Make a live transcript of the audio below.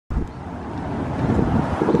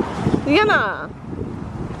Ziana,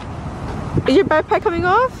 is your backpack coming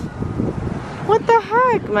off? What the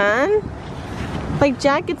heck, man? Like,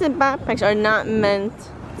 jackets and backpacks are not meant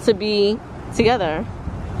to be together.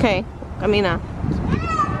 Okay, Camina.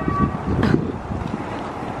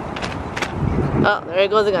 Oh, there it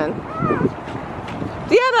goes again.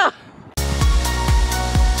 Ziana!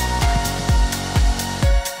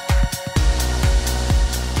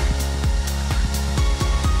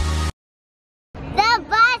 The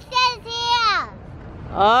bus is here!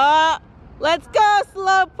 Oh, let's go,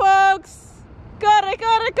 slowpokes! Corre,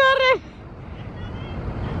 corre, corre!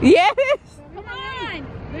 Yes! Come on!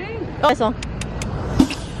 Oh, eso.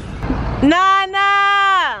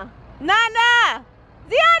 Nana! Nana!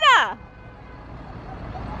 Ziana!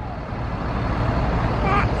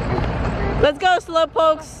 Let's go,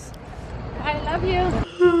 slowpokes! I love you.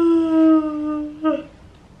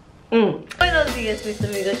 Buenos días, mis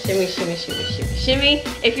amigos. Shimmy, shimmy, shimmy, shimmy, shimmy.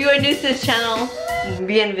 If you are new to this channel,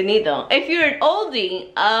 bienvenido. If you're an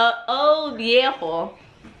oldie, old viejo,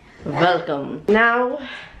 welcome. Now,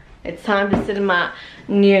 it's time to sit in my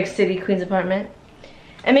New York City Queens apartment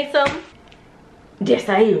and make some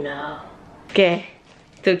desayuno. ¿Qué?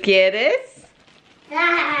 ¿Tú quieres?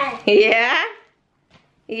 Yeah?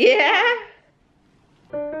 Yeah?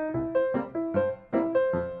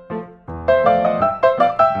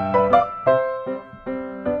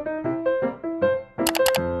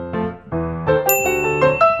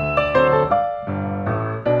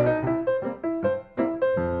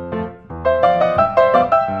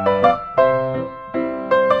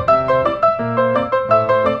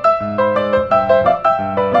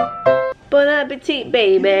 Bon appetit,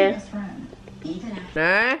 baby.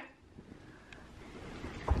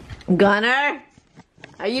 Gunner,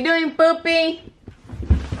 are you doing poopy?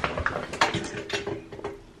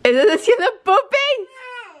 ¿Estás haciendo poopy?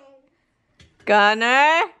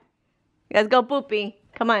 Gunner, let's go poopy.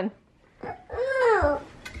 Come on.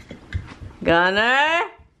 Gunner,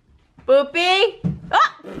 poopy.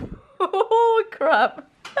 Oh, crap.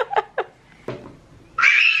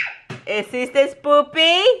 ¿Existes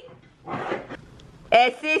poopy?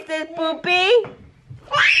 ¿Existes poopy?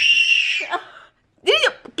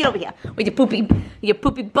 Get over here with your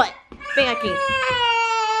poopy butt. Ven aquí.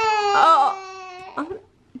 Oh,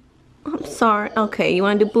 I'm sorry. Okay, you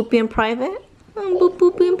want to do poopy in private?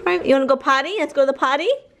 Poopy in private. You want to go potty? Let's go to the potty.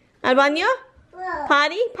 Al baño?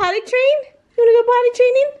 Potty? Potty train? You want to go potty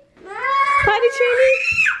training? Potty training?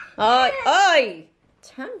 Oi, oi.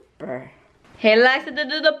 Temper. He likes to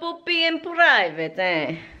do the poopy in private,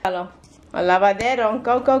 eh? Al lavadero.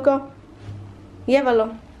 Go, go, go.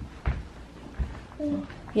 Llévalo.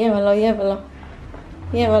 Llévalo, llévalo.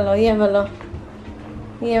 Llévalo, llévalo.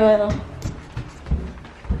 Llévalo.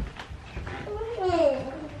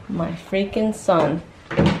 My freaking son.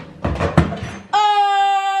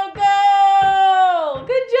 Oh, go!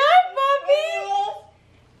 Good job, Bobby!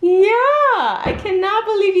 Yeah, I cannot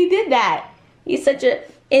believe you did that. You're such an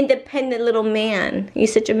independent little man. You're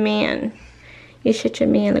such a man. You're such a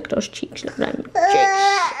man. Look at those cheeks. Look at them cheeks.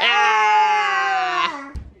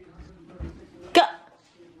 Ah! Go!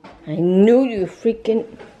 I knew you freaking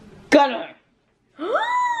Gunner.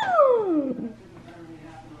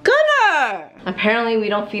 Gunner! Apparently we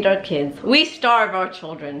don't feed our kids. We starve our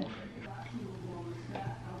children.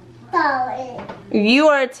 Sorry. You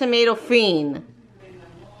are a tomato fiend.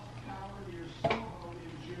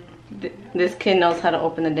 This kid knows how to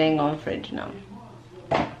open the dang on fridge now.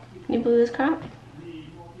 Can you believe this crap?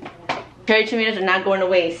 Cherry tomatoes are not going to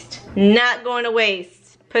waste. Not going to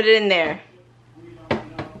waste. Put it in there.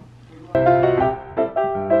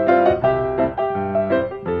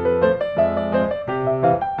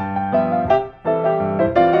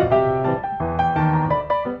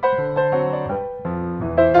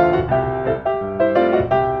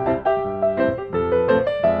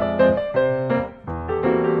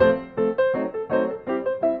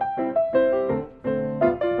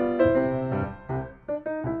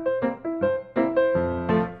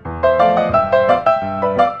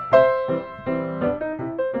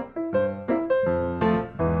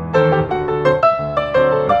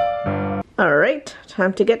 Alright,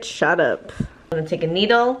 time to get shot up. I'm gonna take a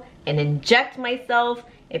needle and inject myself.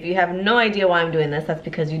 If you have no idea why I'm doing this, that's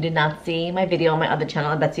because you did not see my video on my other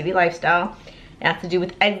channel, thatsBETSYV Lifestyle. It has to do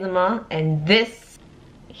with eczema and this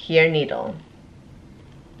here needle.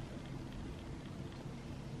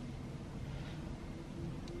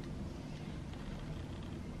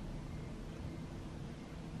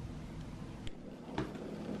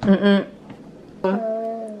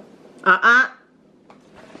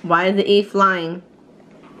 Why is the E flying?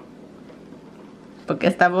 Porque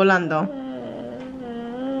está volando.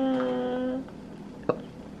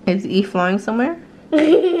 Is E flying somewhere?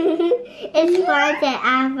 It's flying to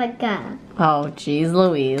Africa. Oh, geez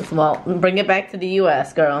Louise. Well, bring it back to the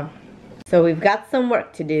US, girl. So we've got some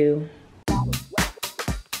work to do.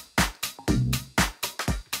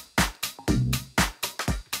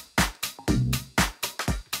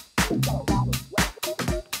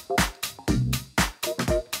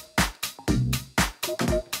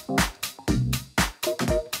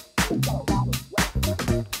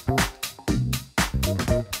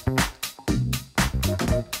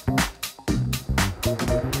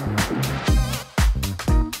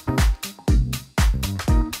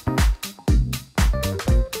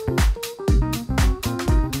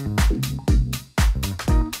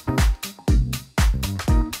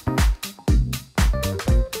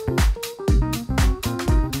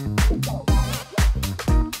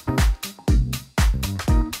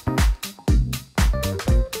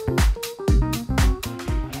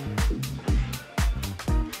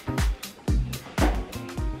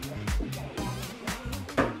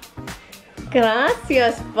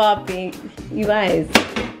 Gracias, papi. You guys,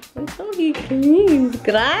 look how he cleans.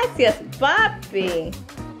 Gracias, papi.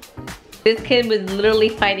 This kid was literally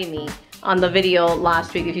fighting me on the video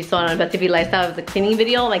last week. If you saw it on BETSYV Lifestyle, it was a cleaning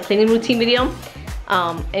video, like cleaning routine video.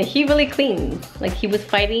 And he really cleans. Like he was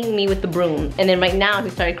fighting me with the broom. And then right now he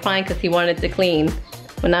started crying because he wanted to clean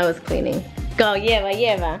when I was cleaning. Go, Yeva,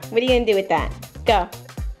 Yeva. What are you gonna do with that? Go.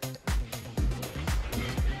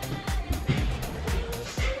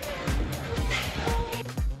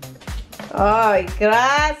 Ay,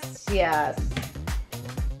 gracias.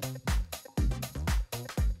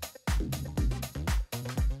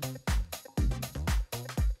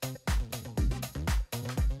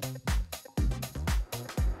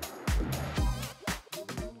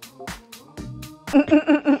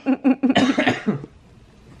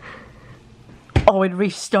 Oh, it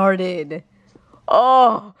restarted.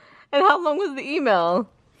 Oh, and how long was the email?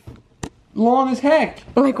 Long as heck.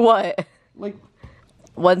 Like what? Like,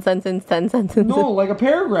 one sentence, 10 sentences? no, like a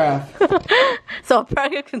paragraph. So a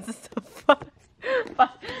paragraph consists of five.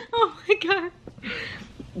 Oh my god.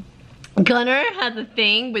 Gunnar has a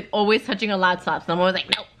thing with always touching a laptop. So I'm always like,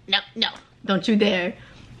 no, no, no, don't you dare.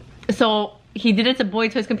 So he did it to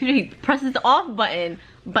BOYTOY's computer. He presses the off button,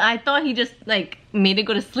 but I thought he just like made it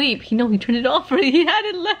go to sleep. He turned it off. He had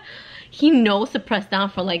it left. He knows to press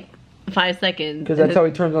down for like 5 seconds. Because that's how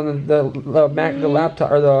he turns on the Mac, the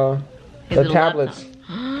laptop, or the tablets.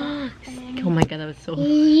 Oh my god, that was so...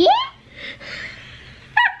 Yeah.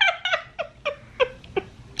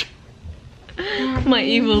 My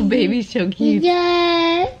evil baby's so cute.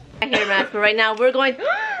 Yeah. Hair mask, but right now we're going...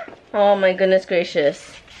 Oh my goodness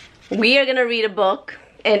gracious. We are gonna read a book,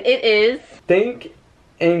 and it is... Think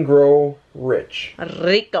and Grow Rich.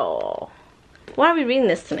 Rico. Why are we reading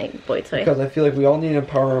this tonight, BOYTOY? Because I feel like we all need to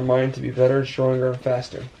empower our mind to be better, stronger, and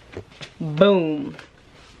faster. Boom.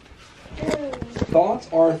 Thoughts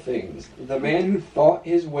are things. The man who thought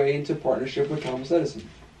his way into partnership with Thomas Edison.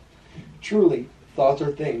 Truly, thoughts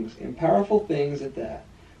are things, and powerful things at that.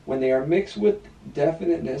 When they are mixed with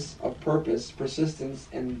definiteness of purpose, persistence,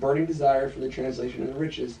 and burning desire for the translation of the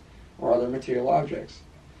riches or other material objects.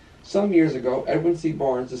 Some years ago, Edwin C.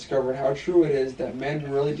 Barnes discovered how true it is that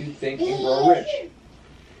men really do think and grow rich.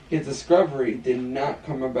 His discovery did not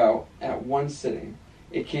come about at one sitting.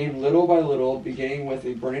 It came little by little, beginning with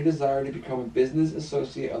a burning desire to become a business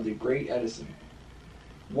associate of the great Edison.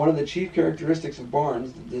 One of the chief characteristics of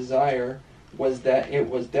Barnes' desire was that it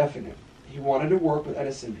was definite. He wanted to work with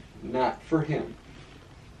Edison, not for him.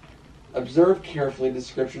 Observe carefully the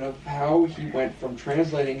description of how he went from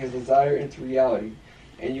translating his desire into reality,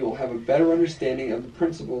 and you will have a better understanding of the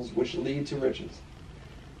principles which lead to riches.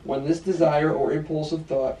 When this desire or impulse of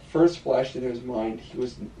thought first flashed into his mind, he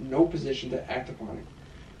was in no position to act upon it.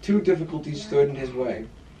 Two difficulties stood in his way.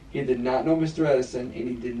 He did not know Mr. Edison, and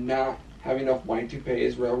he did not have enough money to pay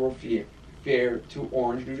his railroad fare to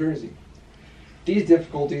Orange, New Jersey. These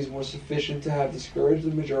difficulties were sufficient to have discouraged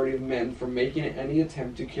the majority of men from making any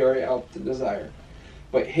attempt to carry out the desire.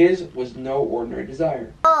 But his was no ordinary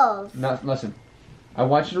desire. Goals. Now, listen, I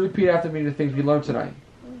want you to repeat after me the things we learned tonight.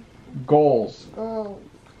 Goals. Goals.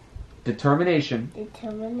 Determination.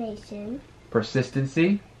 Determination.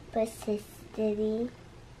 Persistency. Persistence.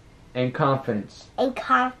 And confidence. And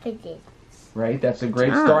confidence. Right? That's a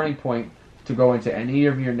great starting point to go into any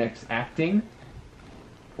of your next acting,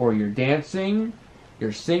 or your dancing,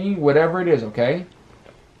 your singing, whatever it is, okay?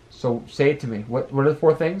 So say it to me. What are the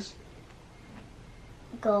four things?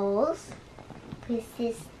 Goals.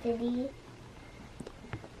 Persistence.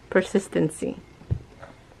 Persistency.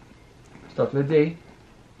 Starts with a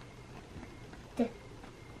D.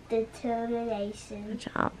 Determination. Good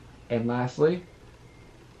job. And lastly,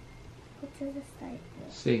 What does it say?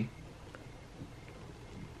 C.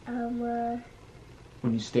 When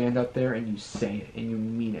When you stand up there and you say it and you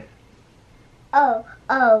mean it.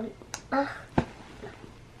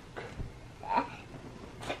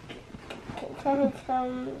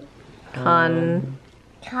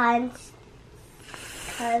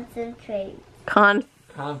 Concentrate.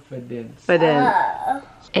 Confidence.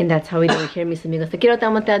 And that's how we do it here, mis amigos. Te quiero, te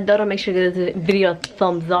amo, te adoro. Make sure to give this video a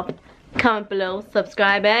thumbs up, comment below,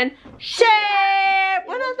 subscribe, and share.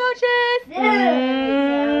 Buenas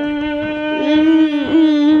noches.